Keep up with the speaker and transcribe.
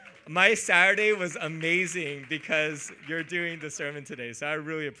my Saturday was amazing because you're doing the sermon today, so I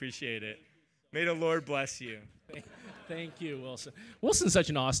really appreciate it. May the Lord bless you. Thank you, Wilson. Wilson's such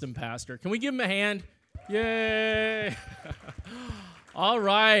an awesome pastor. Can we give him a hand? Yay! All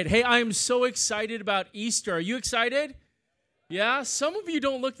right. Hey, I am so excited about Easter. Are you excited? Yeah? Some of you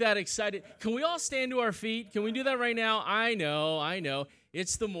don't look that excited. Can we all stand to our feet? Can we do that right now? I know.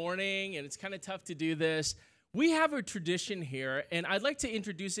 It's the morning, and it's kind of tough to do this. We have a tradition here, and I'd like to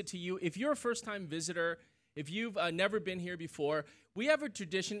introduce it to you. If you're a first-time visitor, if you've never been here before, we have a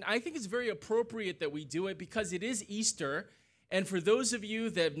tradition. I think it's very appropriate that we do it because it is Easter, and for those of you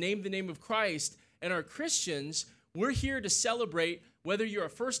that have named the name of Christ and are Christians, we're here to celebrate whether you're a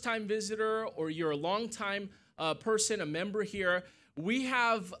first-time visitor or you're a long-time person, a member here. We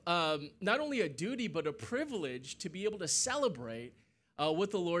have not only a duty but a privilege to be able to celebrate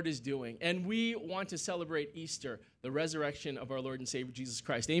what the Lord is doing. And we want to celebrate Easter, the resurrection of our Lord and Savior Jesus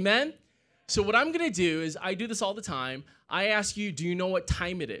Christ. Amen? So what I'm going to do is, I do this all the time. I ask you, do you know what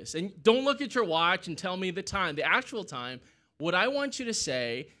time it is? And don't look at your watch and tell me the time, the actual time. What I want you to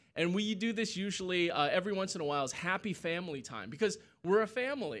say, and we do this usually every once in a while, is happy family time, because we're a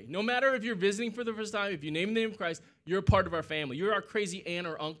family. No matter if you're visiting for the first time, if you name the name of Christ, you're a part of our family. You're our crazy aunt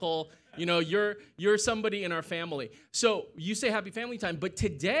or uncle. You know, you're somebody in our family. So you say happy family time, but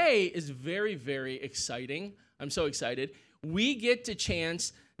today is very, very exciting. I'm so excited. We get a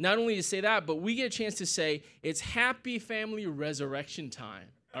chance not only to say that, but we get a chance to say it's happy family resurrection time.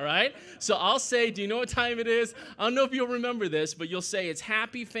 All right? So I'll say, do you know what time it is? I don't know if you'll remember this, but you'll say it's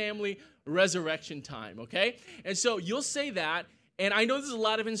happy family resurrection time, okay? And so you'll say that, and I know this is a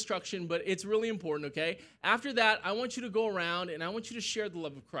lot of instruction, but it's really important, okay? After that, I want you to go around, and I want you to share the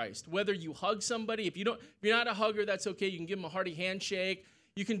love of Christ. Whether you hug somebody, if you're not a hugger, that's okay. You can give them a hearty handshake.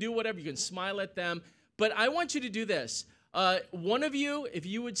 You can do whatever. You can smile at them. But I want you to do this. One of you, if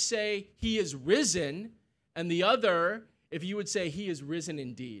you would say, he is risen, and the other, if you would say, he is risen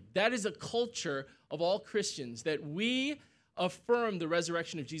indeed. That is a culture of all Christians, that we affirm the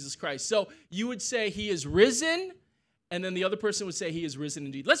resurrection of Jesus Christ. So you would say, he is risen, and then the other person would say, he is risen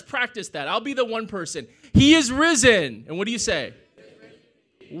indeed. Let's practice that. I'll be the one person. He is risen. And what do you say?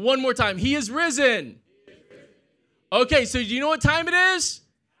 One more time. He is risen. Okay, so do you know what time it is?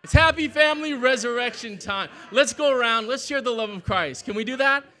 It's happy family resurrection time. Let's go around. Let's share the love of Christ. Can we do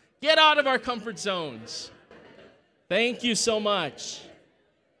that? Get out of our comfort zones. Thank you so much.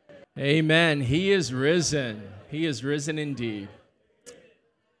 Amen. He is risen. He is risen indeed.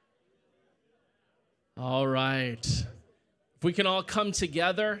 All right. If we can all come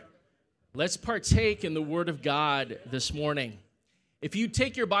together, let's partake in the Word of God this morning. If you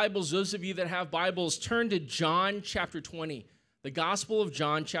take your Bibles, those of you that have Bibles, turn to John chapter 20. The Gospel of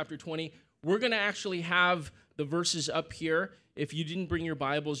John chapter 20. We're going to actually have the verses up here. If you didn't bring your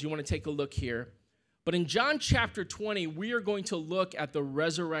Bibles, you want to take a look here. But in John chapter 20, we are going to look at the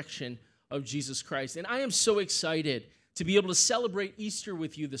resurrection of Jesus Christ. And I am so excited to be able to celebrate Easter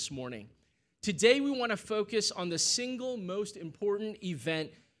with you this morning. Today, we want to focus on the single most important event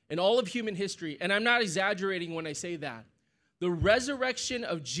in all of human history. And I'm not exaggerating when I say that. The resurrection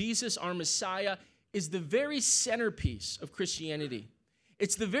of Jesus, our Messiah, is the very centerpiece of Christianity.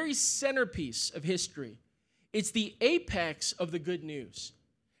 It's the very centerpiece of history. It's the apex of the good news.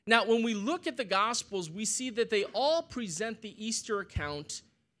 Now, when we look at the Gospels, we see that they all present the Easter account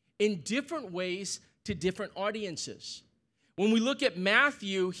in different ways to different audiences. When we look at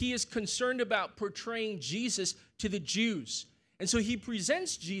Matthew, he is concerned about portraying Jesus to the Jews. And so he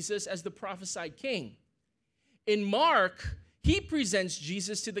presents Jesus as the prophesied king. In Mark, he presents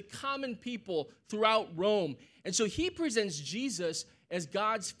Jesus to the common people throughout Rome. And so he presents Jesus as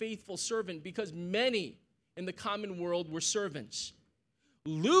God's faithful servant because many in the common world were servants.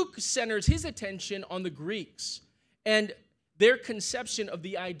 Luke centers his attention on the Greeks and their conception of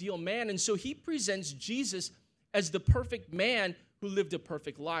the ideal man. And so he presents Jesus as the perfect man who lived a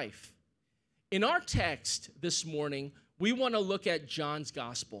perfect life. In our text this morning, we want to look at John's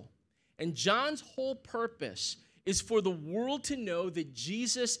gospel. And John's whole purpose is for the world to know that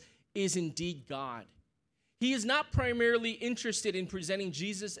Jesus is indeed God. He is not primarily interested in presenting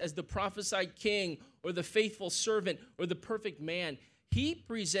Jesus as the prophesied king or the faithful servant or the perfect man. He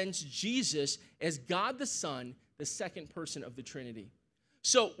presents Jesus as God the Son, the second person of the Trinity.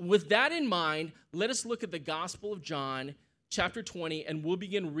 So with that in mind, let us look at the Gospel of John, chapter 20, and we'll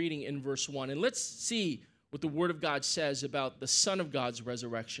begin reading in verse 1. And let's see what the Word of God says about the Son of God's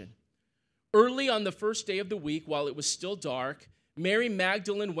resurrection. Early on the first day of the week, while it was still dark, Mary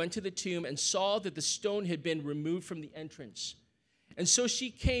Magdalene went to the tomb and saw that the stone had been removed from the entrance. And so she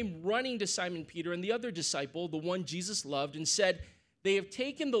came running to Simon Peter and the other disciple, the one Jesus loved, and said, They have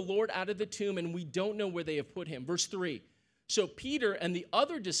taken the Lord out of the tomb, and we don't know where they have put him. Verse 3. So Peter and the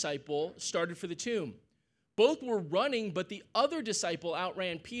other disciple started for the tomb. Both were running, but the other disciple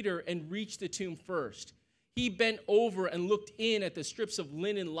outran Peter and reached the tomb first. He bent over and looked in at the strips of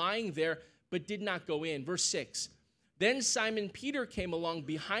linen lying there, but did not go in. Verse 6. Then Simon Peter came along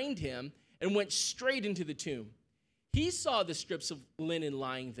behind him and went straight into the tomb. He saw the strips of linen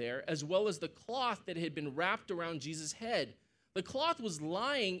lying there, as well as the cloth that had been wrapped around Jesus' head. The cloth was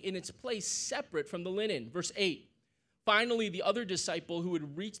lying in its place separate from the linen. Verse 8. Finally, the other disciple who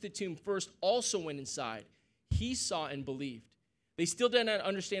had reached the tomb first also went inside. He saw and believed. They still did not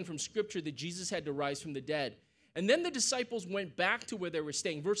understand from Scripture that Jesus had to rise from the dead. And then the disciples went back to where they were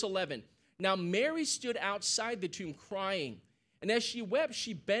staying. Verse 11. Now Mary stood outside the tomb crying. And as she wept,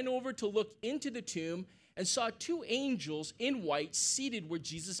 she bent over to look into the tomb and saw two angels in white seated where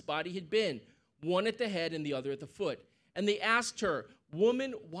Jesus' body had been, one at the head and the other at the foot. And they asked her,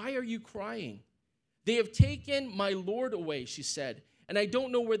 "Woman, why are you crying?" "They have taken my Lord away," she said, "and I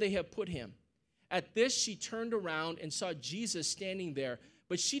don't know where they have put him." At this, she turned around and saw Jesus standing there,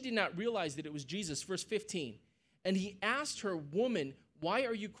 but she did not realize that it was Jesus. Verse 15. And he asked her, "Woman, why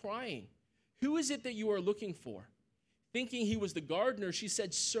are you crying? Who is it that you are looking for?" Thinking he was the gardener, she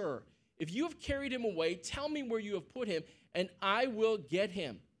said, "Sir, if you have carried him away, tell me where you have put him, and I will get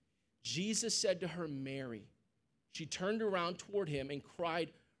him." Jesus said to her, "Mary." She turned around toward him and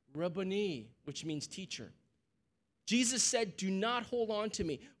cried, "Rabboni," which means teacher. Jesus said, "Do not hold on to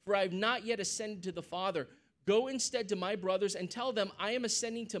me, for I have not yet ascended to the Father. Go instead to my brothers and tell them, I am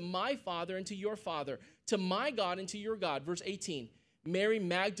ascending to my Father and to your Father, to my God and to your God." Verse 18. Mary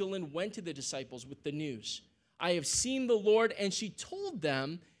Magdalene went to the disciples with the news, "I have seen the Lord," and she told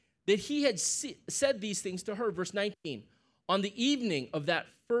them that he had said these things to her. Verse 19. On the evening of that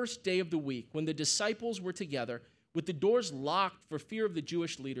first day of the week, when the disciples were together, with the doors locked for fear of the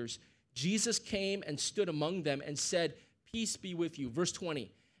Jewish leaders, Jesus came and stood among them and said, "Peace be with you." Verse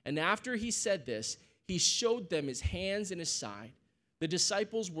 20. And after he said this, he showed them his hands and his side. The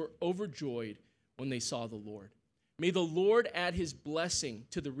disciples were overjoyed when they saw the Lord. May the Lord add his blessing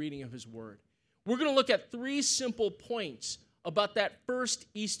to the reading of his word. We're going to look at three simple points about that first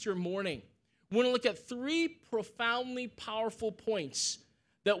Easter morning. We're going to look at three profoundly powerful points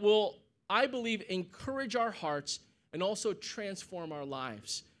that will, I believe, encourage our hearts and also transform our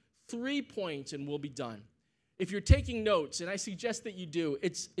lives. 3 points and we'll be done. If you're taking notes, and I suggest that you do,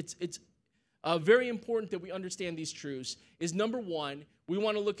 it's very important that we understand these truths, is number one, we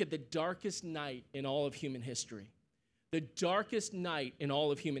want to look at the darkest night in all of human history. The darkest night in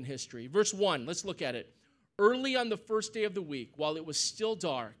all of human history. Verse 1, let's look at it. Early on the first day of the week, while it was still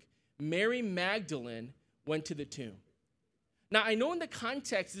dark, Mary Magdalene went to the tomb. Now, I know in the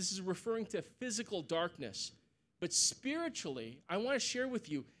context this is referring to physical darkness, but spiritually, I want to share with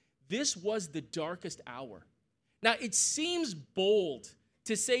you, this was the darkest hour. Now, it seems bold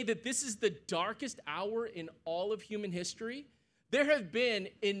to say that this is the darkest hour in all of human history. There have been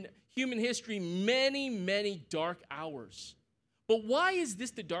in human history many, many dark hours. But why is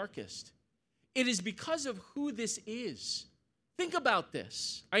this the darkest? It is because of who this is. Think about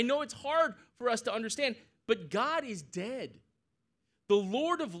this. I know it's hard for us to understand, but God is dead. The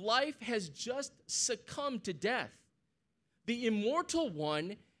Lord of life has just succumbed to death. The immortal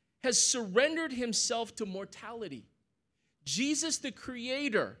one has surrendered himself to mortality. Jesus, the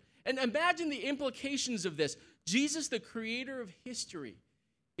creator, and imagine the implications of this. Jesus, the creator of history,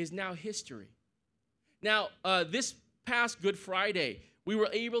 is now history. Now, this past Good Friday, we were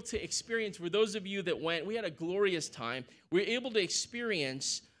able to experience, for those of you that went, we had a glorious time. We were able to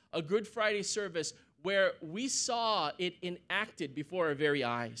experience a Good Friday service where we saw it enacted before our very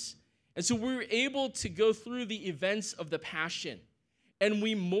eyes. And so we were able to go through the events of the Passion. And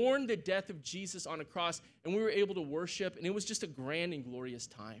we mourned the death of Jesus on a cross, and we were able to worship, and it was just a grand and glorious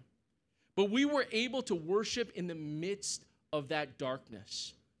time. But we were able to worship in the midst of that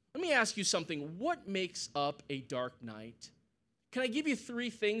darkness. Let me ask you something. What makes up a dark night? Can I give you 3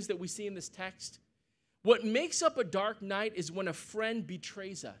 things that we see in this text? What makes up a dark night is when a friend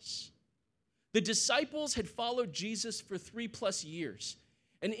betrays us. The disciples had followed Jesus for 3+ years.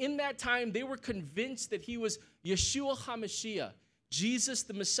 And in that time, they were convinced that he was Yeshua HaMashiach, Jesus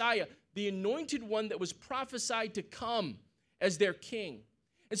the Messiah, the anointed one that was prophesied to come as their king.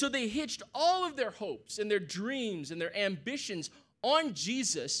 And so they hitched all of their hopes and their dreams and their ambitions on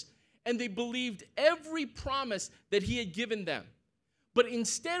Jesus, and they believed every promise that he had given them. But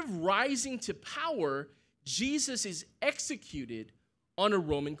instead of rising to power, Jesus is executed on a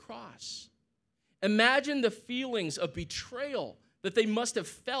Roman cross. Imagine the feelings of betrayal that they must have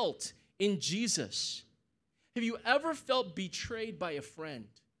felt in Jesus. Have you ever felt betrayed by a friend,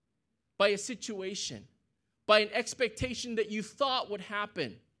 by a situation, by an expectation that you thought would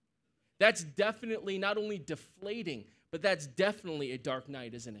happen? That's definitely not only deflating, but that's definitely a dark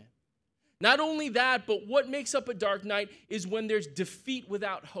night, isn't it? Not only that, but what makes up a dark night is when there's defeat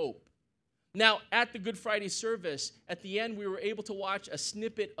without hope. Now, at the Good Friday service, at the end, we were able to watch a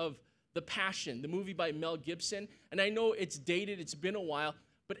snippet of The Passion, the movie by Mel Gibson. And I know it's dated, it's been a while,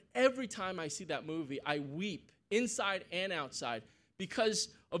 but every time I see that movie, I weep inside and outside because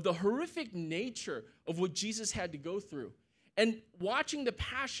of the horrific nature of what Jesus had to go through. And watching The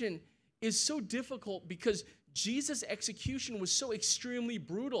Passion is so difficult because Jesus' execution was so extremely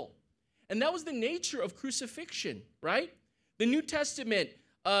brutal. And that was the nature of crucifixion, right? The New Testament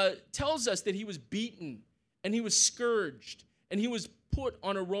tells us that he was beaten and he was scourged and he was put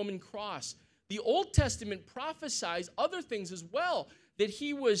on a Roman cross. The Old Testament prophesies other things as well, that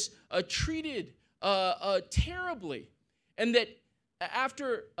he was treated terribly, and that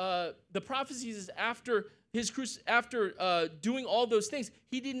after the prophecies is after doing all those things,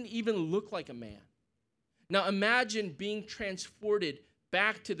 he didn't even look like a man. Now imagine being transported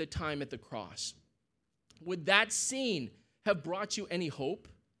back to the time at the cross. Would that scene have brought you any hope?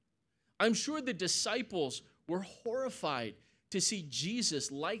 I'm sure the disciples were horrified to see Jesus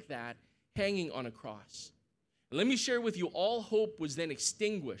like that hanging on a cross. And let me share with you, all hope was then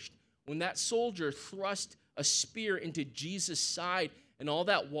extinguished when that soldier thrust a spear into Jesus' side and all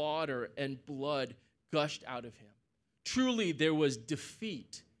that water and blood gushed out of him. Truly, there was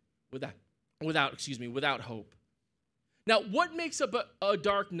defeat without hope. Now, what makes up a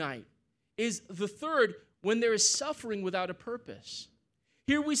dark night is the third, when there is suffering without a purpose.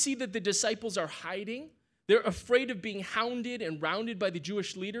 Here we see that the disciples are hiding. They're afraid of being hounded and rounded by the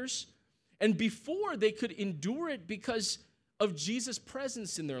Jewish leaders. And before, they could endure it because of Jesus'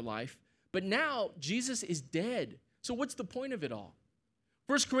 presence in their life. But now, Jesus is dead. So what's the point of it all?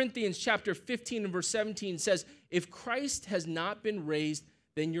 1 Corinthians chapter 15 and verse 17 says, if Christ has not been raised,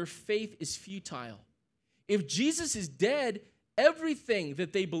 then your faith is futile. If Jesus is dead, everything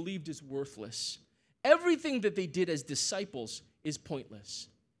that they believed is worthless. Everything that they did as disciples is pointless.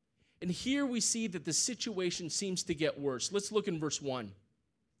 And here we see that the situation seems to get worse. Let's look in verse 1.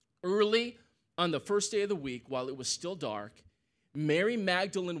 Early on the first day of the week, while it was still dark, Mary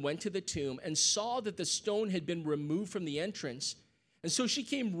Magdalene went to the tomb and saw that the stone had been removed from the entrance. And so she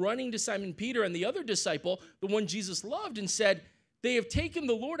came running to Simon Peter and the other disciple, the one Jesus loved, and said, they have taken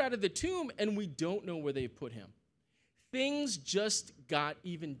the Lord out of the tomb, and we don't know where they've put him. Things just got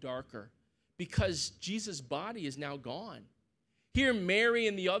even darker because Jesus' body is now gone. Here, Mary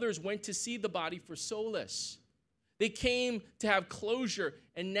and the others went to see the body for solace. They came to have closure,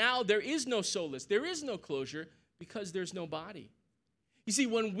 and now there is no solace. There is no closure because there's no body. You see,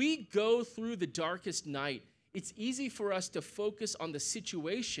 when we go through the darkest night, it's easy for us to focus on the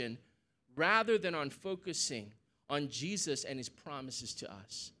situation rather than on focusing on Jesus and his promises to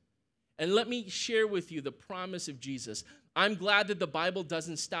us. And let me share with you the promise of Jesus. I'm glad that the Bible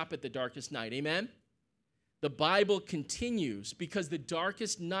doesn't stop at the darkest night. Amen? The Bible continues because the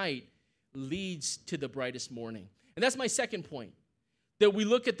darkest night leads to the brightest morning. And that's my second point, that we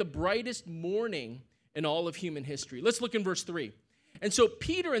look at the brightest morning in all of human history. Let's look in verse 3. And so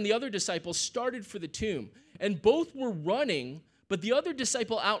Peter and the other disciples started for the tomb, and both were running, but the other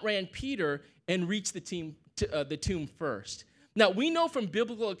disciple outran Peter and reached the tomb first. Now, we know from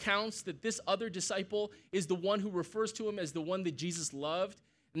biblical accounts that this other disciple is the one who refers to him as the one that Jesus loved,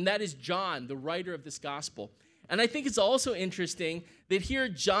 and that is John, the writer of this gospel. And I think it's also interesting that here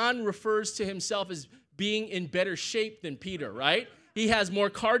John refers to himself as being in better shape than Peter, right? He has more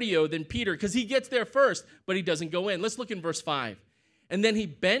cardio than Peter because he gets there first, but he doesn't go in. Let's look in verse 5. And then he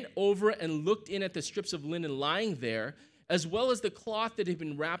bent over and looked in at the strips of linen lying there, as well as the cloth that had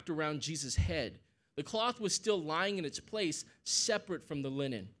been wrapped around Jesus' head. The cloth was still lying in its place, separate from the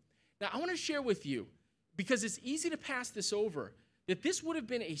linen. Now, I want to share with you, because it's easy to pass this over, that this would have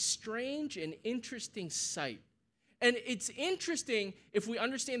been a strange and interesting sight. And it's interesting if we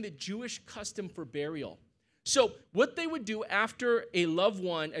understand the Jewish custom for burial. So what they would do after a loved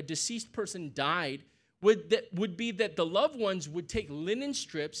one, a deceased person died, would be that the loved ones would take linen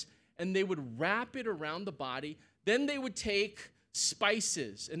strips and they would wrap it around the body. Then they would take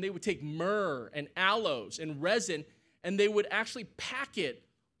spices, and they would take myrrh and aloes and resin, and they would actually pack it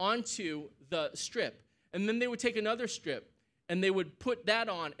onto the strip. And then they would take another strip, and they would put that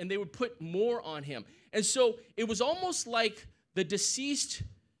on, and they would put more on him. And so it was almost like the deceased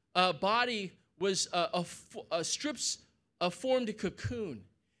body was strips formed a cocoon.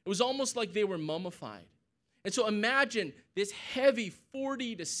 It was almost like they were mummified. And so imagine this heavy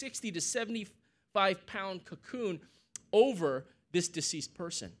 40 to 60 to 70 5-pound cocoon over this deceased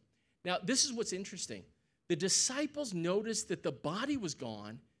person. Now, this is what's interesting. The disciples noticed that the body was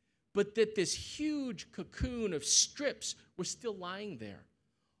gone, but that this huge cocoon of strips were still lying there.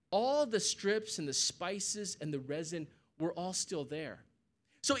 All the strips and the spices and the resin were all still there.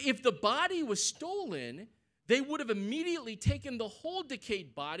 So if the body was stolen, they would have immediately taken the whole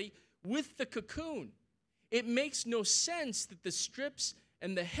decayed body with the cocoon. It makes no sense that the strips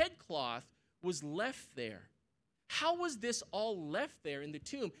and the headcloth was left there. How was this all left there in the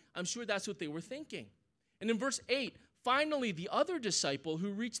tomb? I'm sure that's what they were thinking. And in verse 8, finally, the other disciple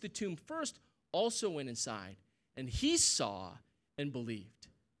who reached the tomb first also went inside, and he saw and believed.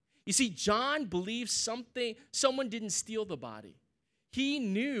 You see, John believed someone didn't steal the body. He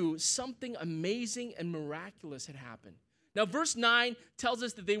knew something amazing and miraculous had happened. Now, verse 9 tells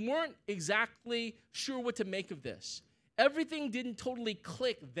us that they weren't exactly sure what to make of this. Everything didn't totally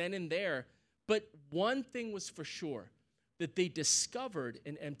click then and there, but one thing was for sure, that they discovered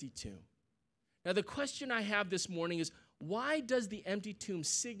an empty tomb. Now, the question I have this morning is, why does the empty tomb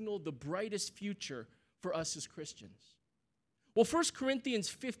signal the brightest future for us as Christians? Well, 1 Corinthians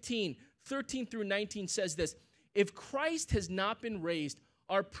 15, 13 through 19 says this: if Christ has not been raised,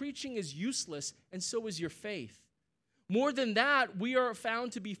 our preaching is useless, and so is your faith. More than that, we are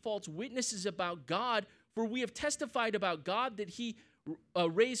found to be false witnesses about God, for we have testified about God that he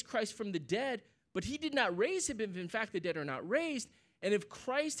raised Christ from the dead, but he did not raise him if in fact the dead are not raised. And if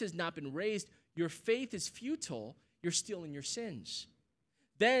Christ has not been raised, your faith is futile, you're still in your sins.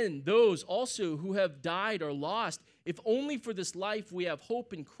 Then those also who have died are lost. If only for this life we have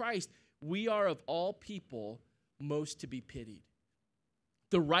hope in Christ, we are of all people most to be pitied.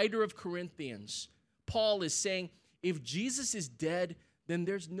 The writer of Corinthians, Paul, is saying, if Jesus is dead, then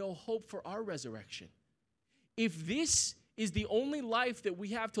there's no hope for our resurrection. If this is the only life that we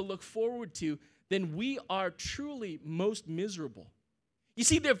have to look forward to, then we are truly most miserable. You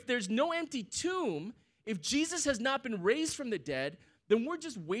see, if there's no empty tomb, if Jesus has not been raised from the dead, then we're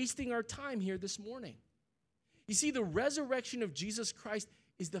just wasting our time here this morning. You see, the resurrection of Jesus Christ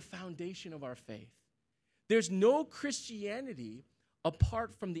is the foundation of our faith. There's no Christianity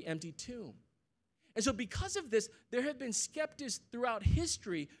apart from the empty tomb. And so because of this, there have been skeptics throughout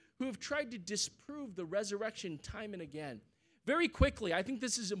history who have tried to disprove the resurrection time and again. Very quickly, I think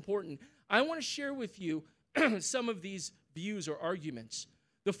this is important. I want to share with you some of these views or arguments.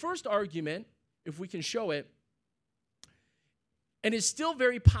 The first argument, if we can show it, and it's still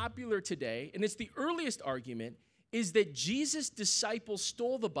very popular today, and it's the earliest argument, is that Jesus' disciples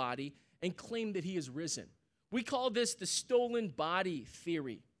stole the body and claimed that he is risen. We call this the stolen body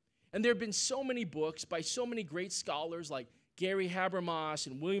theory. And there have been so many books by so many great scholars like Gary Habermas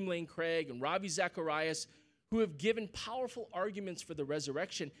and William Lane Craig and Ravi Zacharias who have given powerful arguments for the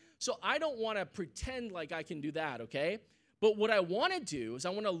resurrection. So I don't want to pretend like I can do that, okay? But what I want to do is I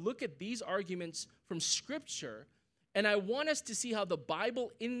want to look at these arguments from Scripture, and I want us to see how the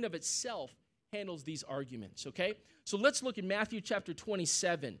Bible in and of itself handles these arguments, okay? So let's look at Matthew chapter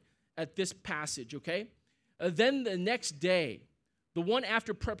 27 at this passage, okay? Then the next day, the one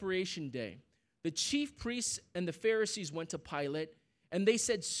after preparation day, the chief priests and the Pharisees went to Pilate, and they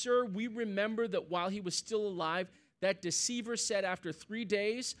said, "Sir, we remember that while he was still alive, that deceiver said, 'After 3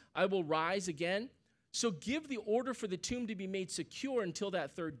 days I will rise again.' So give the order for the tomb to be made secure until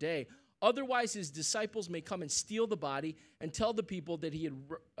that third day. Otherwise, his disciples may come and steal the body and tell the people that he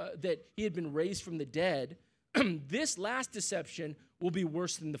had been raised from the dead. This last deception will be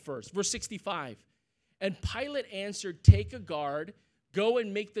worse than the first." Verse 65. And Pilate answered, "Take a guard, go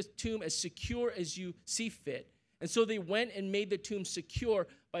and make the tomb as secure as you see fit." And so they went and made the tomb secure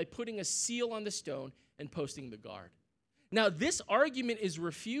by putting a seal on the stone and posting the guard. Now, this argument is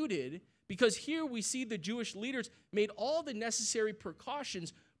refuted because here we see the Jewish leaders made all the necessary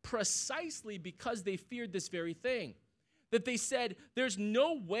precautions precisely because they feared this very thing. That they said, there's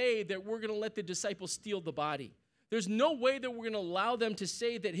no way that we're going to let the disciples steal the body. There's no way that we're going to allow them to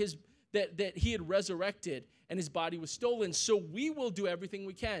say that he had resurrected and his body was stolen. So we will do everything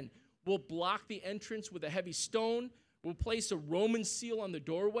we can. We'll block the entrance with a heavy stone. We'll place a Roman seal on the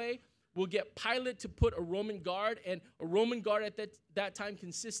doorway. We'll get Pilate to put a Roman guard, and a Roman guard at that time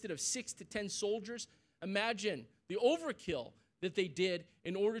consisted of 6 to 10 soldiers. Imagine the overkill that they did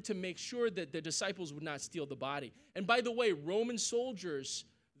in order to make sure that the disciples would not steal the body. And by the way, Roman soldiers,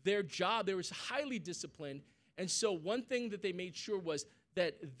 their job, they were highly disciplined. And so one thing that they made sure was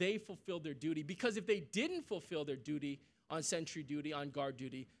that they fulfilled their duty. Because if they didn't fulfill their duty on sentry duty, on guard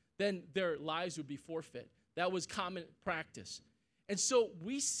duty, then their lives would be forfeit. That was common practice. And so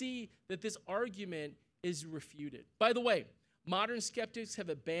we see that this argument is refuted. By the way, Modern skeptics have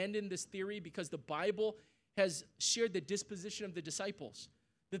abandoned this theory because the Bible has shared the disposition of the disciples,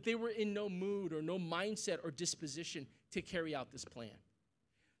 that they were in no mood or no mindset or disposition to carry out this plan.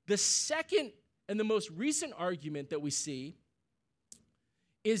 The second and the most recent argument that we see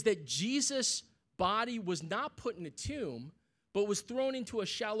is that Jesus' body was not put in a tomb, but was thrown into a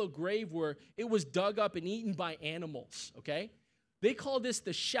shallow grave where it was dug up and eaten by animals, okay? They call this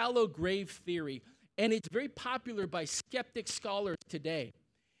the shallow grave theory, and it's very popular by skeptic scholars today.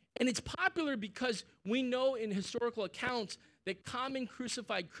 And it's popular because we know in historical accounts that common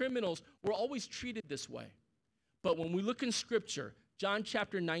crucified criminals were always treated this way. But when we look in Scripture, John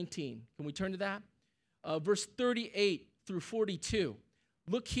chapter 19, can we turn to that? Verse 38 through 42.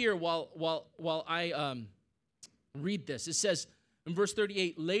 Look here while I read this. It says in verse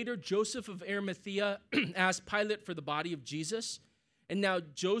 38, later Joseph of Arimathea asked Pilate for the body of Jesus. And now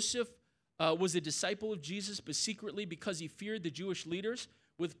Joseph was a disciple of Jesus, but secretly because he feared the Jewish leaders.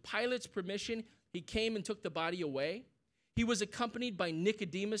 With Pilate's permission, he came and took the body away. He was accompanied by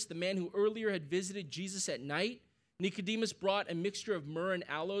Nicodemus, the man who earlier had visited Jesus at night. Nicodemus brought a mixture of myrrh and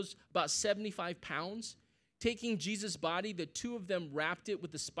aloes, about 75 pounds. Taking Jesus' body, the two of them wrapped it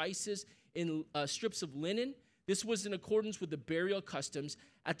with the spices in strips of linen. This was in accordance with the burial customs.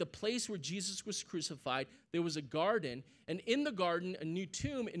 At the place where Jesus was crucified, there was a garden, and in the garden, a new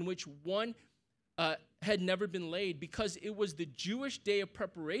tomb in which one had never been laid, because it was the Jewish day of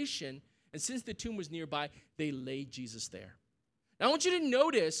preparation, and since the tomb was nearby, they laid Jesus there. Now, I want you to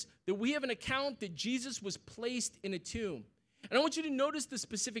notice that we have an account that Jesus was placed in a tomb. And I want you to notice the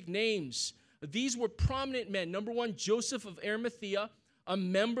specific names. These were prominent men. Number one, Joseph of Arimathea, a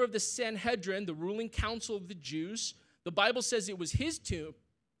member of the Sanhedrin, the ruling council of the Jews. The Bible says it was his tomb.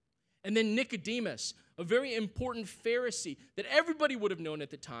 And then Nicodemus, a very important Pharisee that everybody would have known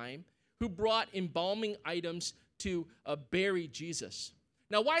at the time, who brought embalming items to bury Jesus.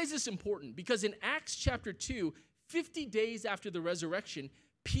 Now, why is this important? Because in Acts chapter 2, 50 days after the resurrection,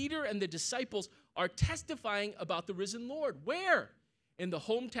 Peter and the disciples are testifying about the risen Lord. Where? In the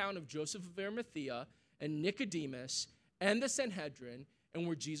hometown of Joseph of Arimathea and Nicodemus and the Sanhedrin, and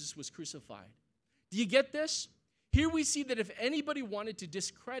where Jesus was crucified. Do you get this? Here we see that if anybody wanted to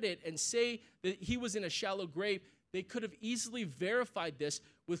discredit and say that he was in a shallow grave, they could have easily verified this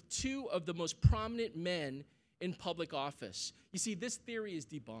with two of the most prominent men in public office. You see, this theory is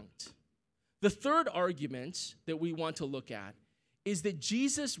debunked. The third argument that we want to look at is that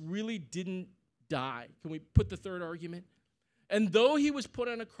Jesus really didn't die. Can we put the third argument? And though he was put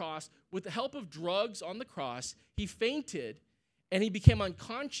on a cross, with the help of drugs on the cross, he fainted and he became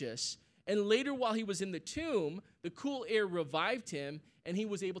unconscious. And later, while he was in the tomb, the cool air revived him and he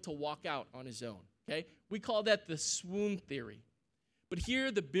was able to walk out on his own. Okay? We call that the swoon theory. But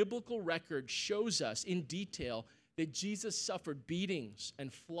here, the biblical record shows us in detail that Jesus suffered beatings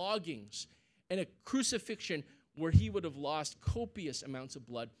and floggings and a crucifixion where he would have lost copious amounts of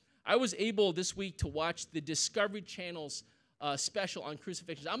blood. I was able this week to watch the Discovery Channel's special on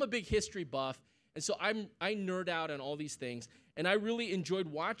crucifixions. I'm a big history buff, and so I nerd out on all these things. And I really enjoyed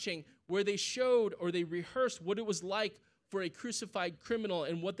watching where they showed or they rehearsed what it was like for a crucified criminal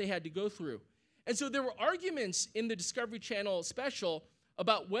and what they had to go through. And so there were arguments in the Discovery Channel special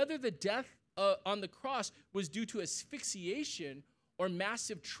about whether the death on the cross was due to asphyxiation or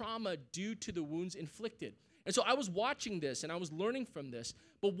massive trauma due to the wounds inflicted. And so I was watching this and I was learning from this.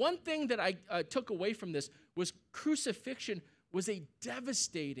 But one thing that I took away from this was crucifixion was a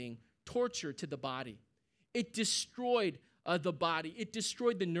devastating torture to the body. It destroyed the body. It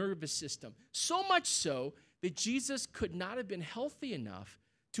destroyed the nervous system. So much so that Jesus could not have been healthy enough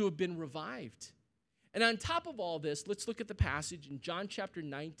to have been revived. And on top of all this, let's look at the passage in John chapter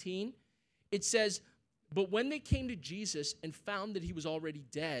 19. It says, but when they came to Jesus and found that he was already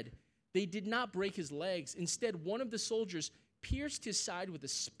dead, they did not break his legs. Instead, one of the soldiers pierced his side with a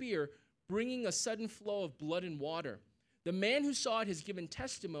spear, bringing a sudden flow of blood and water. The man who saw it has given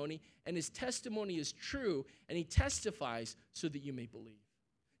testimony, and his testimony is true, and he testifies so that you may believe.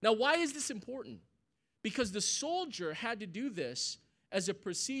 Now, why is this important? Because the soldier had to do this as a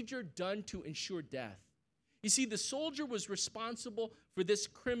procedure done to ensure death. You see, the soldier was responsible for this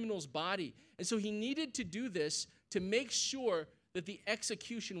criminal's body, and so he needed to do this to make sure that the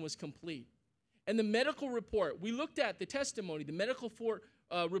execution was complete. And the medical report, we looked at the testimony, the medical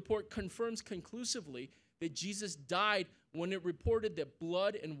report confirms conclusively that Jesus died when it reported that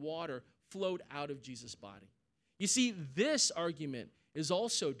blood and water flowed out of Jesus' body. You see, this argument is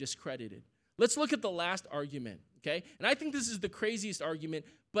also discredited. Let's look at the last argument, okay? And I think this is the craziest argument,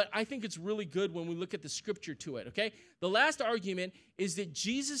 but I think it's really good when we look at the scripture to it, okay? The last argument is that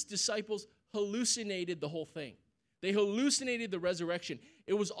Jesus' disciples hallucinated the whole thing. They hallucinated the resurrection.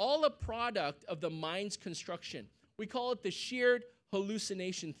 It was all a product of the mind's construction. We call it the shared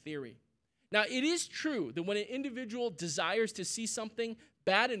hallucination theory. Now, it is true that when an individual desires to see something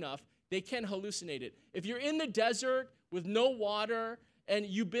bad enough, they can hallucinate it. If you're in the desert with no water and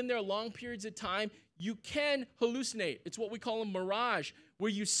you've been there long periods of time, you can hallucinate. It's what we call a mirage,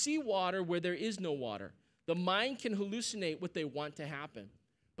 where you see water where there is no water. The mind can hallucinate what they want to happen.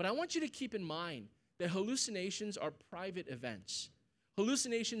 But I want you to keep in mind that hallucinations are private events.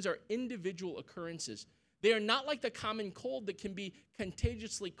 Hallucinations are individual occurrences. They are not like the common cold that can be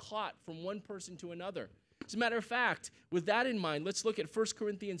contagiously caught from one person to another. As a matter of fact, with that in mind, let's look at 1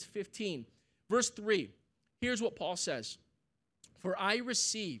 Corinthians 15, verse 3. Here's what Paul says. For what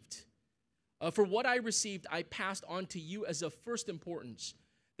I received, I passed on to you as of first importance,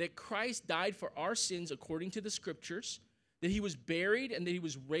 that Christ died for our sins according to the Scriptures, that he was buried, and that he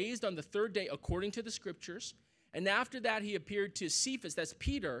was raised on the third day according to the Scriptures. And after that, he appeared to Cephas, that's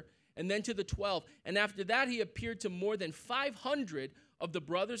Peter, and then to the 12. And after that, he appeared to more than 500 of the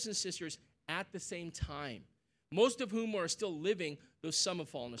brothers and sisters at the same time, most of whom are still living, though some have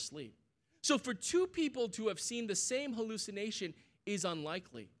fallen asleep. So for two people to have seen the same hallucination is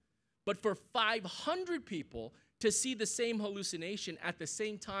unlikely. But for 500 people to see the same hallucination at the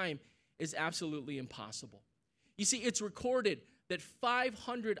same time is absolutely impossible. You see, it's recorded that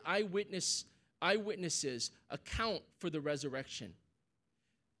 500 eyewitnesses account for the resurrection.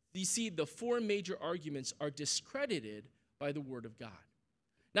 You see, the four major arguments are discredited by the Word of God.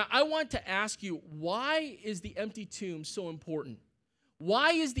 Now, I want to ask you, why is the empty tomb so important?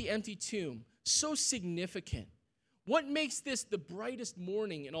 Why is the empty tomb so significant? What makes this the brightest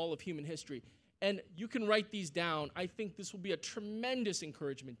morning in all of human history? And you can write these down. I think this will be a tremendous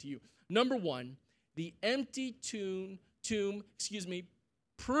encouragement to you. Number one, the empty tomb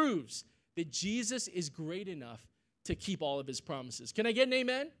proves that Jesus is great enough to keep all of his promises. Can I get an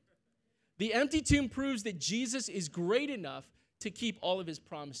amen? The empty tomb proves that Jesus is great enough to keep all of his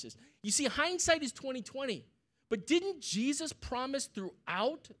promises. You see, hindsight is 20/20. But didn't Jesus promise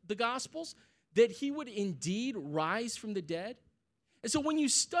throughout the Gospels that he would indeed rise from the dead? And so when you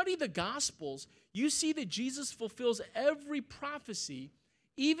study the Gospels, you see that Jesus fulfills every prophecy,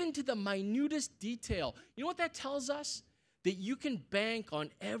 even to the minutest detail. You know what that tells us? That you can bank on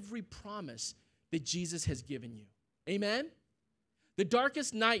every promise that Jesus has given you. Amen? The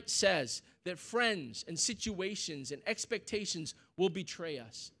darkest night says that friends and situations and expectations will betray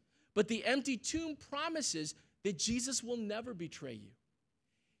us. But the empty tomb promises that Jesus will never betray you.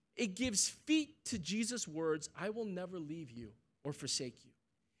 It gives feet to Jesus' words, I will never leave you or forsake you.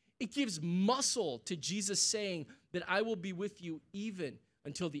 It gives muscle to Jesus saying that I will be with you even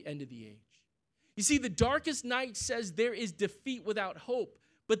until the end of the age. You see, the darkest night says there is defeat without hope,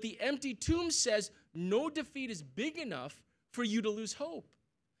 but the empty tomb says no defeat is big enough for you to lose hope.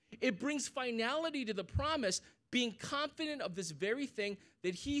 It brings finality to the promise, being confident of this very thing,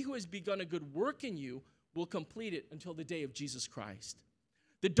 that he who has begun a good work in you will complete it until the day of Jesus Christ.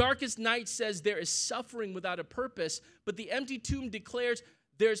 The darkest night says there is suffering without a purpose, but the empty tomb declares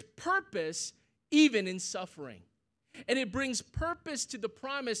there's purpose even in suffering. And it brings purpose to the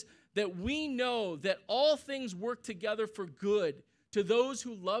promise that we know that all things work together for good to those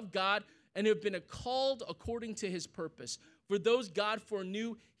who love God and have been called according to his purpose. For those God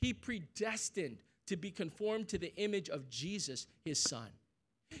foreknew, he predestined to be conformed to the image of Jesus, his son.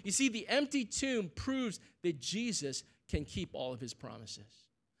 You see, the empty tomb proves that Jesus can keep all of his promises.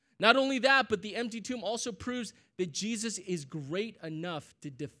 Not only that, but the empty tomb also proves that Jesus is great enough to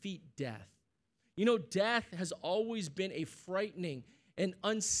defeat death. You know, death has always been a frightening and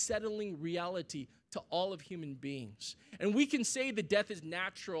unsettling reality to all of human beings. And we can say that death is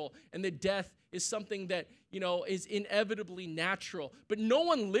natural and that death is something that, is inevitably natural. But no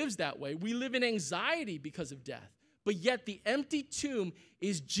one lives that way. We live in anxiety because of death. But yet the empty tomb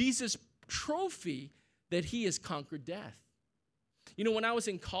is Jesus' trophy that he has conquered death. When I was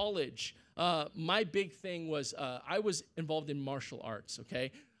in college, my big thing was I was involved in martial arts,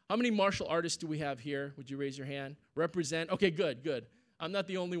 okay? How many martial artists do we have here? Would you raise your hand? Represent? Okay, good. I'm not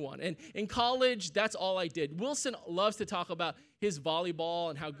the only one. And in college, that's all I did. Wilson loves to talk about his volleyball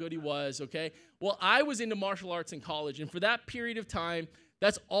and how good he was, okay? Well, I was into martial arts in college, and for that period of time,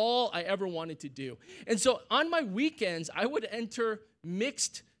 that's all I ever wanted to do. And so on my weekends, I would enter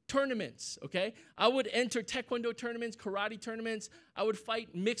mixed tournaments, okay? I would enter taekwondo tournaments, karate tournaments. I would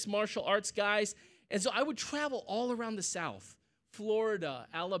fight mixed martial arts guys. And so I would travel all around the South, Florida,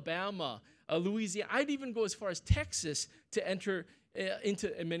 Alabama, Louisiana. I'd even go as far as Texas to enter into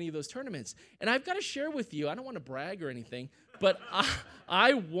many of those tournaments. And I've got to share with you, I don't want to brag or anything, but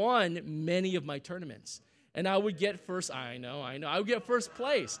I won many of my tournaments. And I would get first. I know. I would get first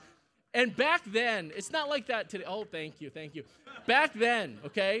place. And back then, it's not like that today. Oh, thank you. Back then,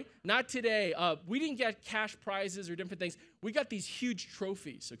 okay, not today, we didn't get cash prizes or different things. We got these huge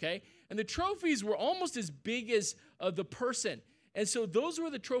trophies, okay? And the trophies were almost as big as the person. And so those were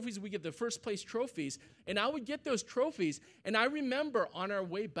the trophies we get, the first place trophies. And I would get those trophies. And I remember on our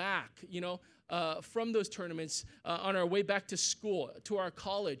way back, from those tournaments, on our way back to school, to our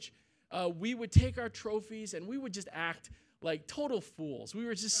college, we would take our trophies and we would just act like total fools. We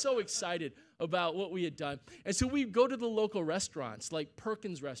were just so excited about what we had done. And so we'd go to the local restaurants like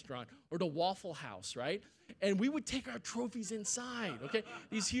Perkins Restaurant or the Waffle House, right? And we would take our trophies inside, okay?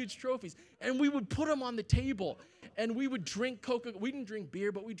 These huge trophies. And we would put them on the table. And we would drink Coca. We didn't drink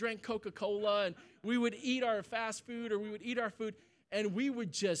beer, but we drank Coca-Cola. And we would eat our fast food or we would eat our food. And we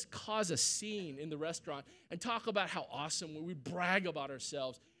would just cause a scene in the restaurant and talk about how awesome we would brag about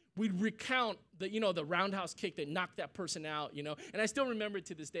ourselves. We'd recount the roundhouse kick that knocked that person out, And I still remember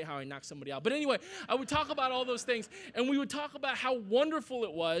to this day how I knocked somebody out. But anyway, I would talk about all those things. And we would talk about how wonderful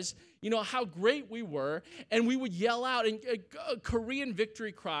it was, how great we were. And we would yell out, and a Korean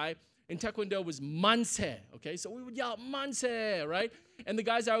victory cry in Taekwondo was manse, okay? So we would yell out manse, right? And the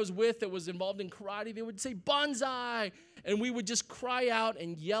guys I was with that was involved in karate, they would say banzai. And we would just cry out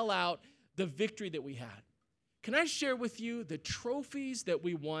and yell out the victory that we had. Can I share with you the trophies that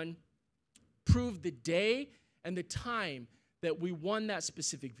we won prove the day and the time that we won that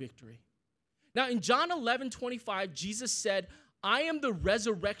specific victory? Now, in John 11:25, Jesus said, I am the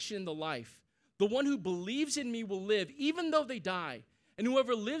resurrection and the life. The one who believes in me will live, even though they die. And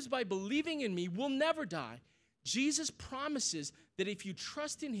whoever lives by believing in me will never die. Jesus promises that if you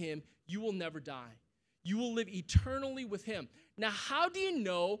trust in him, you will never die. You will live eternally with him. Now, how do you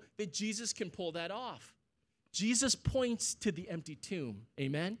know that Jesus can pull that off? Jesus points to the empty tomb.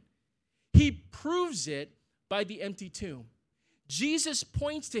 Amen? He proves it by the empty tomb. Jesus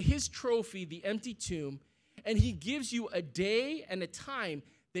points to his trophy, the empty tomb, and he gives you a day and a time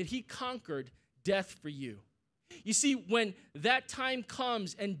that he conquered death for you. You see, when that time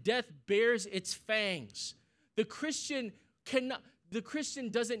comes and death bears its fangs, the Christian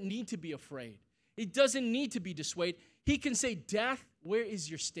doesn't need to be afraid. He doesn't need to be dissuaded. He can say, death, where is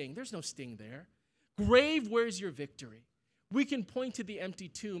your sting? There's no sting there. Grave, where's your victory? We can point to the empty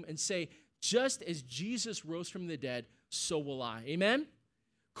tomb and say, just as Jesus rose from the dead, so will I. Amen?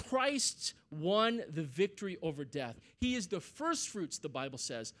 Christ won the victory over death. He is the first fruits, the Bible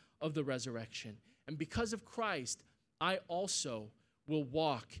says, of the resurrection. And because of Christ, I also will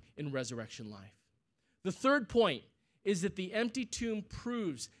walk in resurrection life. The third point is that the empty tomb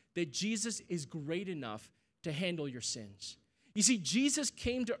proves that Jesus is great enough to handle your sins. You see, Jesus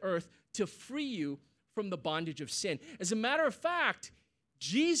came to earth to free you from the bondage of sin. As a matter of fact,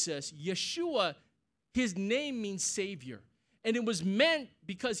 Jesus, Yeshua, his name means Savior. And it was meant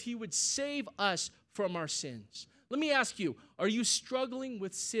because he would save us from our sins. Let me ask you, are you struggling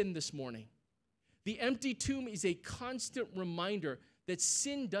with sin this morning? The empty tomb is a constant reminder that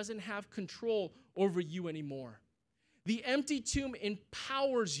sin doesn't have control over you anymore. The empty tomb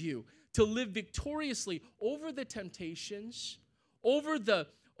empowers you to live victoriously over the temptations, over the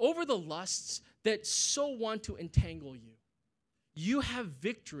lusts that so want to entangle you. You have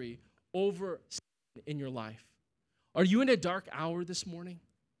victory over sin in your life. Are you in a dark hour this morning?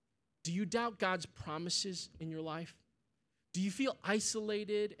 Do you doubt God's promises in your life? Do you feel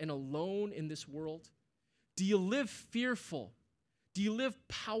isolated and alone in this world? Do you live fearful? Do you live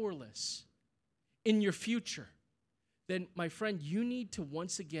powerless in your future? Then, my friend, you need to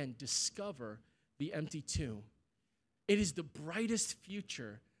once again discover the empty tomb. It is the brightest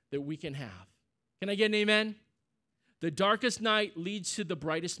future that we can have. Can I get an amen? The darkest night leads to the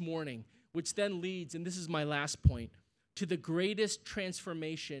brightest morning, which then leads, and this is my last point, to the greatest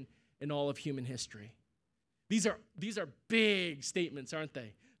transformation in all of human history. These are big statements, aren't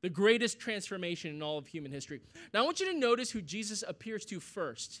they? The greatest transformation in all of human history. Now, I want you to notice who Jesus appears to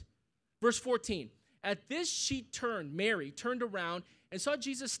first. Verse 14. At this, Mary turned around and saw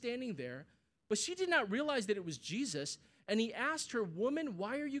Jesus standing there, but she did not realize that it was Jesus. And he asked her, "Woman,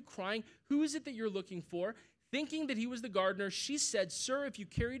 why are you crying? Who is it that you're looking for?" Thinking that he was the gardener, she said, "Sir, if you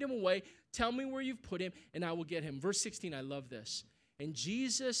carried him away, tell me where you've put him, and I will get him." Verse 16, I love this. And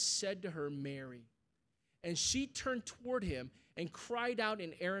Jesus said to her, "Mary." And she turned toward him and cried out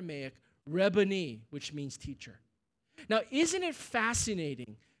in Aramaic, "Rabboni," which means teacher. Now, isn't it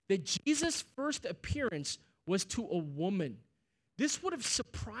fascinating that Jesus' first appearance was to a woman? This would have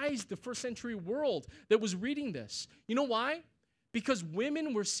surprised the first century world that was reading this. You know why? Because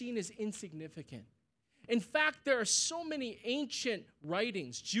women were seen as insignificant. In fact, there are so many ancient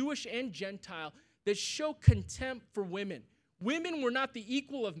writings, Jewish and Gentile, that show contempt for women. Women were not the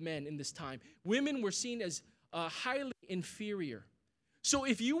equal of men in this time. Women were seen as highly inferior. So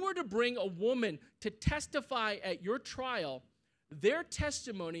if you were to bring a woman to testify at your trial, their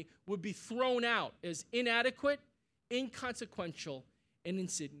testimony would be thrown out as inadequate, inconsequential, and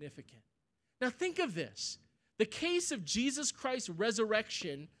insignificant. Now think of this. The case of Jesus Christ's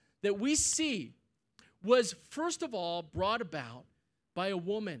resurrection that we see was first of all brought about by a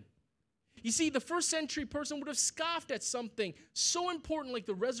woman. You see, the first century person would have scoffed at something so important like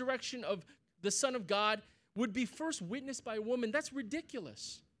the resurrection of the Son of God would be first witnessed by a woman. That's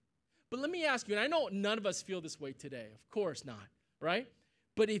ridiculous. But let me ask you, and I know none of us feel this way today. Of course not, right?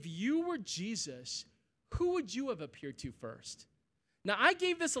 But if you were Jesus, who would you have appeared to first? Now, I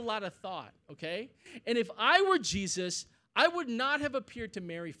gave this a lot of thought, okay? And if I were Jesus, I would not have appeared to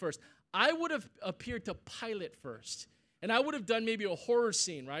Mary first. I would have appeared to Pilate first. And I would have done maybe a horror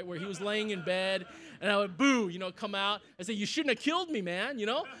scene, right, where he was laying in bed, and I would, boo, come out and say, you shouldn't have killed me, man,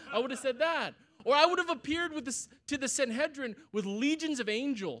 I would have said that. Or I would have appeared to the Sanhedrin with legions of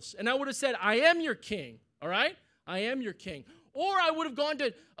angels, and I would have said, I am your king, all right? I am your king. Or I would have gone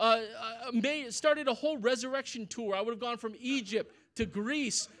to, started a whole resurrection tour. I would have gone from Egypt to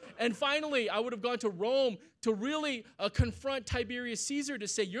Greece, and finally I would have gone to Rome to really confront Tiberius Caesar to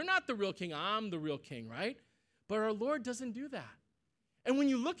say, you're not the real king, I'm the real king, right? But our Lord doesn't do that. And when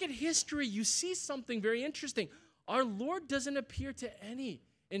you look at history, you see something very interesting. Our Lord doesn't appear to any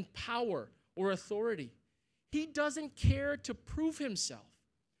in power or authority. He doesn't care to prove himself.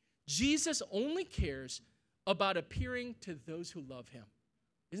 Jesus only cares about appearing to those who love him.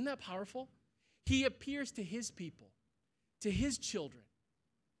 Isn't that powerful? He appears to his people, to his children,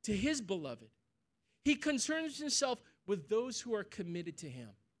 to his beloved. He concerns himself with those who are committed to him.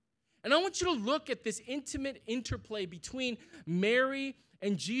 And I want you to look at this intimate interplay between Mary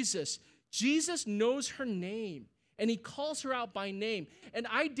and Jesus. Jesus knows her name, and he calls her out by name. And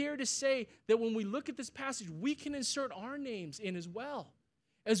I dare to say that when we look at this passage, we can insert our names in as well.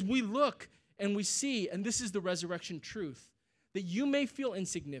 As we look and we see, and this is the resurrection truth, that you may feel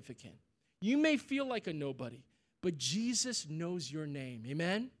insignificant. You may feel like a nobody, but Jesus knows your name.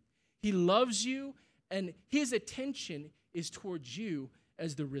 Amen? He loves you, and his attention is towards you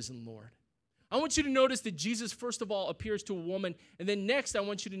as the risen Lord. I want you to notice that Jesus, first of all, appears to a woman, and then next I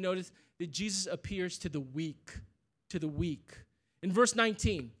want you to notice that Jesus appears to the weak, In verse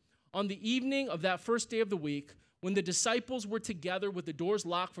 19, on the evening of that first day of the week, when the disciples were together with the doors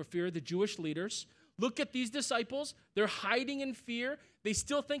locked for fear of the Jewish leaders, look at these disciples. They're hiding in fear. They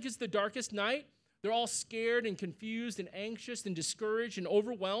still think it's the darkest night. They're all scared and confused and anxious and discouraged and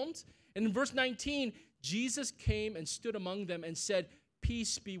overwhelmed. And in verse 19, Jesus came and stood among them and said,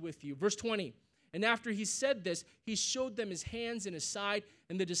 peace be with you. Verse 20, and after he said this, he showed them his hands and his side,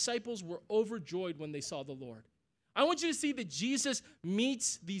 and the disciples were overjoyed when they saw the Lord. I want you to see that Jesus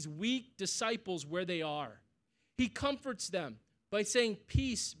meets these weak disciples where they are. He comforts them by saying,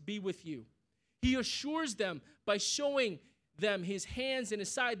 peace be with you. He assures them by showing them his hands and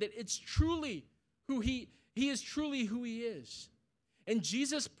his side that it's truly who he is truly who he is. And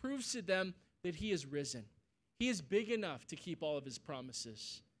Jesus proves to them that he is risen. He is big enough to keep all of his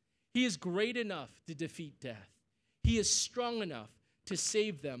promises. He is great enough to defeat death. He is strong enough to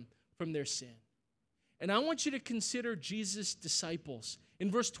save them from their sin. And I want you to consider Jesus' disciples.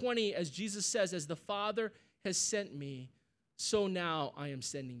 In verse 20, as Jesus says, as the Father has sent me, so now I am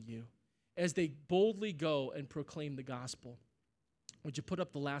sending you. As they boldly go and proclaim the gospel. Would you put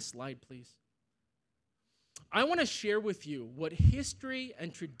up the last slide, please? I want to share with you what history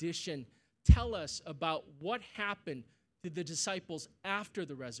and tradition tell us about what happened to the disciples after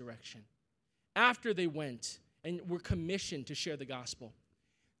the resurrection, after they went and were commissioned to share the gospel.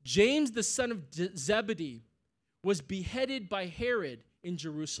 James, the son of Zebedee, was beheaded by Herod in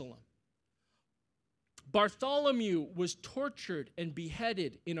Jerusalem. Bartholomew was tortured and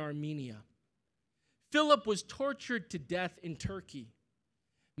beheaded in Armenia. Philip was tortured to death in Turkey.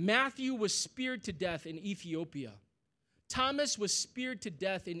 Matthew was speared to death in Ethiopia. Thomas was speared to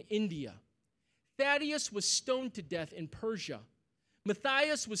death in India. Thaddeus was stoned to death in Persia.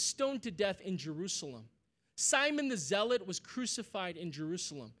 Matthias was stoned to death in Jerusalem. Simon the Zealot was crucified in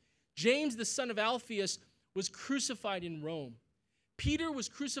Jerusalem. James, the son of Alphaeus, was crucified in Rome. Peter was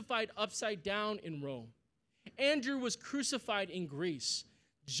crucified upside down in Rome. Andrew was crucified in Greece.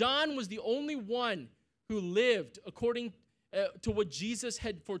 John was the only one who lived according to what Jesus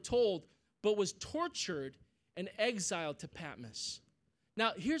had foretold, but was tortured and exiled to Patmos.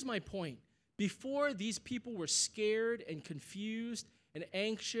 Now, here's my point. Before, these people were scared and confused and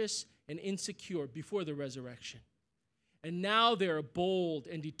anxious and insecure before the resurrection. And now they are bold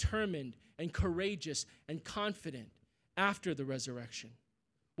and determined and courageous and confident after the resurrection.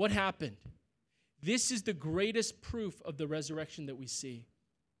 What happened? This is the greatest proof of the resurrection that we see.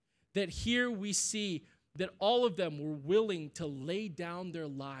 That here we see that all of them were willing to lay down their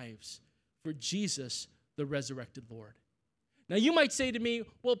lives for Jesus, the resurrected Lord. Now you might say to me,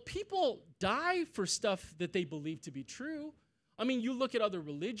 well, people die for stuff that they believe to be true. I mean, you look at other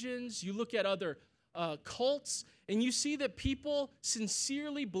religions, you look at other cults, and you see that people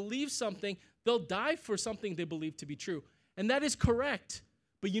sincerely believe something, they'll die for something they believe to be true. And that is correct.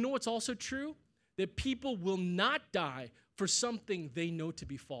 But you know what's also true? That people will not die for something they know to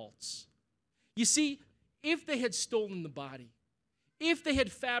be false. You see, if they had stolen the body, if they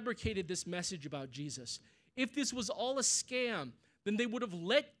had fabricated this message about Jesus, if this was all a scam, then they would have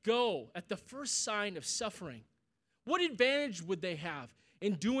let go at the first sign of suffering. What advantage would they have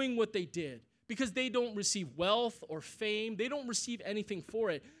in doing what they did? Because they don't receive wealth or fame. They don't receive anything for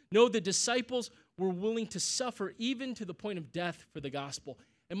it. No, the disciples were willing to suffer even to the point of death for the gospel.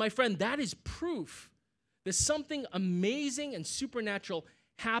 And my friend, that is proof that something amazing and supernatural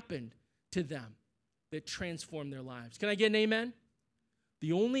happened to them that transformed their lives. Can I get an amen?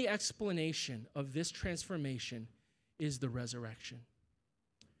 The only explanation of this transformation is the resurrection.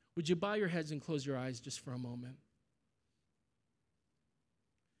 Would you bow your heads and close your eyes just for a moment?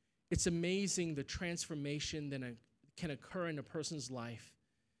 It's amazing the transformation that can occur in a person's life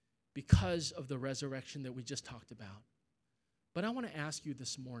because of the resurrection that we just talked about. But I want to ask you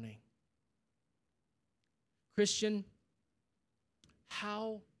this morning, Christian,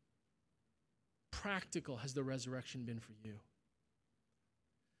 how practical has the resurrection been for you?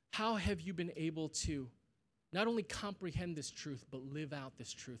 How have you been able to not only comprehend this truth, but live out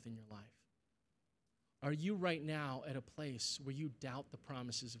this truth in your life? Are you right now at a place where you doubt the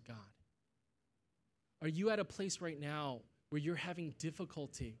promises of God? Are you at a place right now where you're having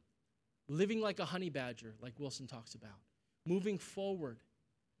difficulty living like a honey badger, like Wilson talks about, moving forward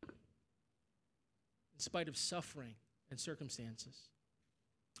in spite of suffering and circumstances?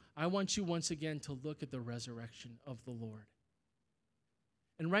 I want you once again to look at the resurrection of the Lord.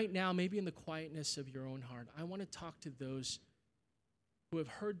 And right now, maybe in the quietness of your own heart, I want to talk to those who have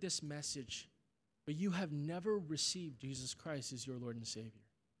heard this message, but you have never received Jesus Christ as your Lord and Savior.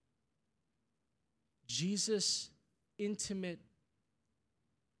 Jesus' intimate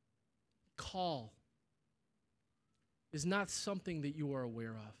call is not something that you are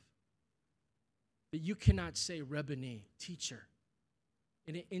aware of. That you cannot say, Rabboni, teacher,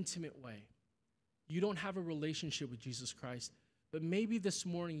 in an intimate way. You don't have a relationship with Jesus Christ, but maybe this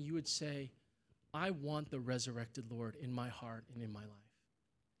morning you would say, I want the resurrected Lord in my heart and in my life.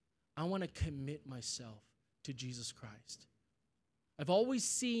 I want to commit myself to Jesus Christ. I've always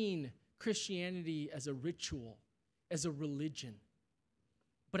seen Christianity as a ritual, as a religion,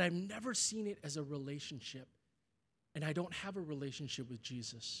 but I've never seen it as a relationship, and I don't have a relationship with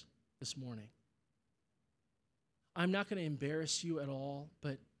Jesus this morning. I'm not going to embarrass you at all,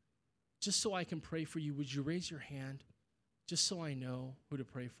 but just so I can pray for you, would you raise your hand just so I know who to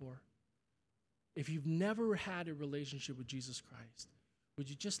pray for? If you've never had a relationship with Jesus Christ, would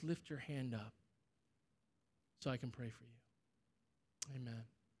you just lift your hand up so I can pray for you? Amen.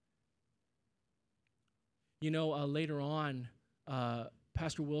 You know, later on,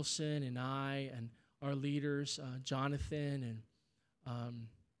 Pastor Wilson and I and our leaders, Jonathan and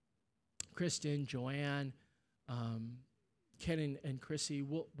Kristen, Joanne, Ken and Chrissy,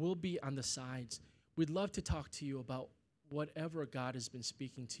 we'll be on the sides. We'd love to talk to you about whatever God has been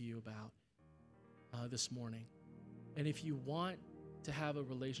speaking to you about this morning. And if you want to have a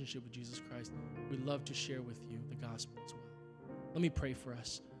relationship with Jesus Christ, we'd love to share with you the gospel as well. Let me pray for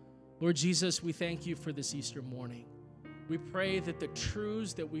us. Lord Jesus, we thank you for this Easter morning. We pray that the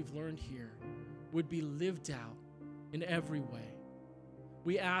truths that we've learned here would be lived out in every way.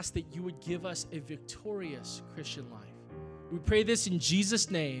 We ask that you would give us a victorious Christian life. We pray this in Jesus'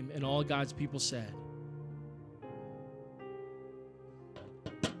 name, and all God's people said.